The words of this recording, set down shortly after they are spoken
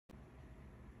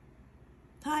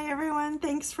Hi everyone,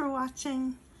 thanks for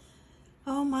watching.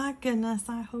 Oh my goodness,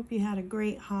 I hope you had a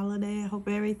great holiday. I hope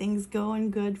everything's going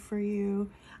good for you.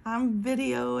 I'm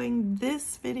videoing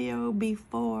this video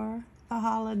before the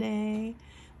holiday,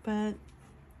 but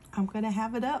I'm gonna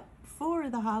have it up for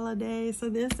the holiday. So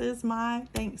this is my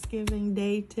Thanksgiving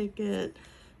Day ticket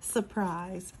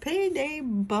surprise. Payday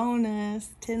bonus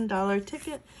 $10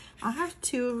 ticket. I have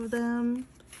two of them.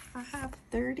 I have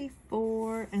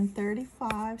 34 and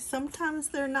 35. Sometimes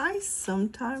they're nice,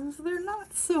 sometimes they're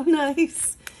not so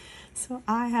nice. So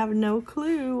I have no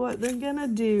clue what they're gonna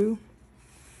do.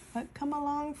 But come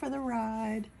along for the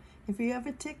ride. If you have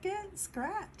a ticket,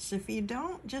 scratch. If you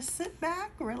don't, just sit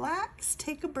back, relax,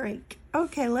 take a break.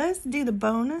 Okay, let's do the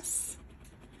bonus.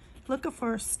 Looking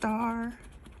for a star.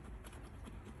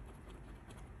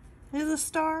 Is a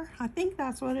star? I think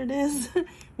that's what it is.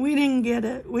 We didn't get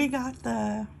it. We got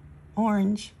the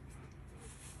orange.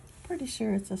 Pretty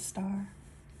sure it's a star.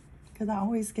 Because I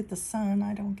always get the sun,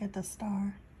 I don't get the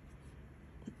star.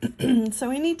 So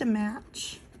we need to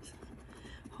match.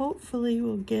 Hopefully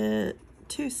we'll get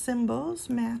two symbols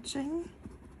matching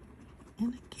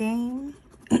in a game.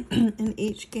 In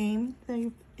each game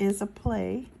there is a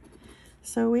play.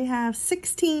 So we have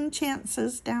 16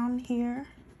 chances down here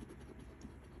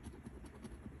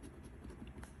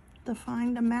to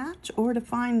find a match or to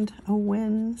find a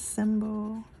win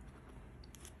symbol.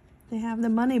 They have the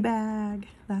money bag.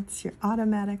 That's your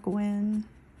automatic win.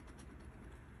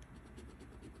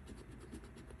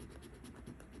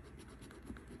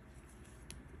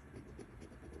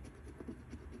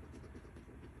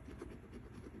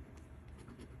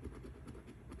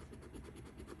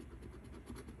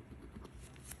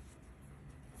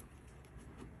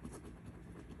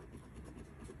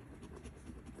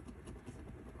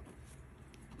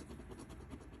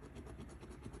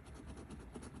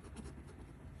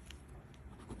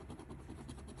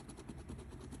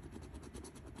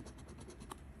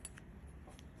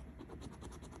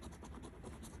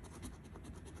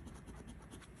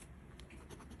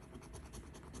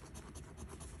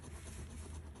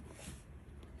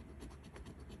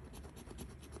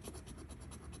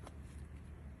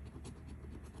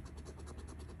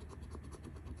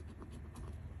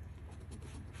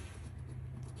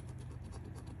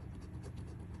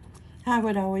 I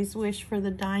would always wish for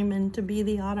the diamond to be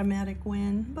the automatic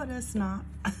win, but it's not.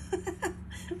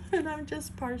 But I'm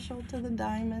just partial to the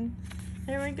diamond.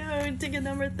 There we go, ticket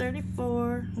number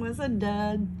 34 was a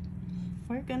dud.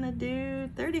 We're gonna do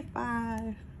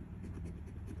 35.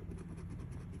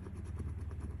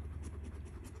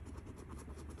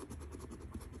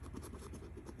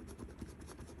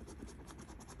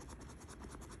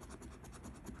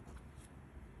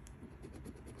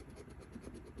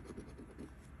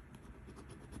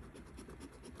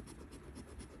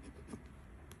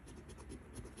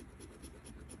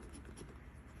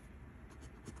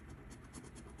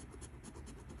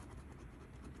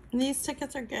 These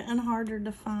tickets are getting harder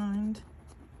to find.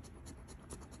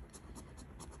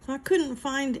 I couldn't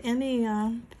find any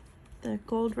the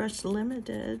Gold Rush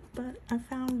Limited, but I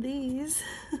found these.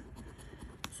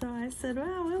 So I said,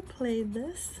 well, we'll play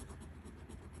this.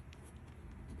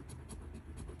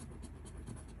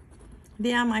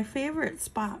 Yeah, my favorite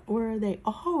spot where they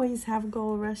always have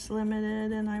Gold Rush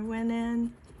Limited, and I went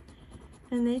in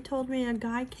and they told me a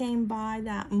guy came by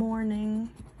that morning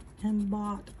and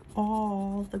bought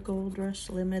all the Gold Rush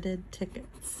Limited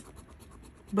tickets,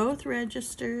 both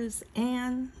registers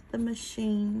and the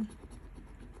machine.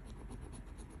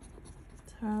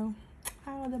 So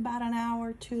I was about an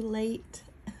hour too late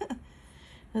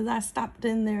as I stopped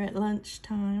in there at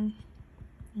lunchtime.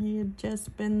 He had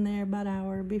just been there about an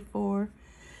hour before.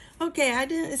 Okay, I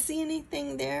didn't see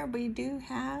anything there. We do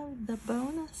have the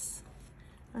bonus.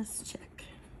 Let's check.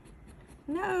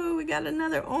 No, we got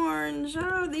another orange.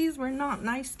 Oh, these were not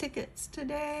nice tickets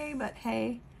today, but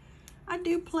hey, I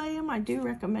do play them. I do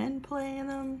recommend playing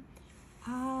them.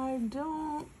 I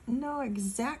don't know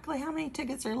exactly how many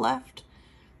tickets are left.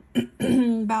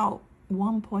 About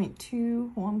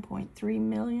 1.2, 1.3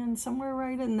 million, somewhere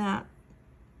right in that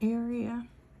area.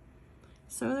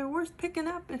 So they're worth picking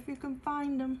up if you can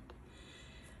find them.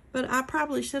 But I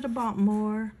probably should have bought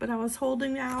more, but I was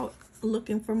holding out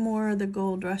looking for more of the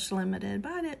Gold Rush Limited,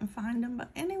 but I didn't find them. But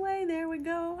anyway, there we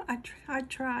go. I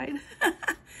tried.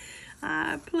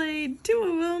 I played two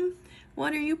of them.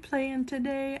 What are you playing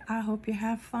today? I hope you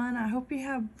have fun. I hope you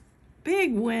have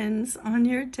big wins on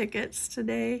your tickets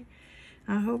today.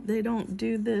 I hope they don't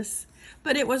do this.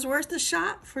 But it was worth a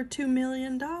shot for $2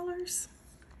 million.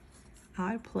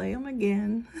 I play them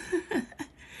again.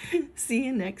 See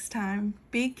you next time.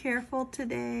 Be careful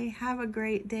today. Have a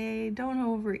great day. Don't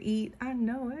overeat. I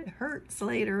know it hurts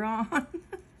later on.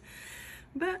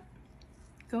 But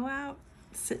go out,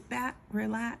 sit back,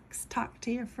 relax, talk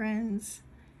to your friends.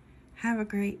 Have a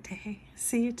great day.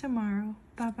 See you tomorrow.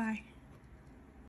 Bye-bye.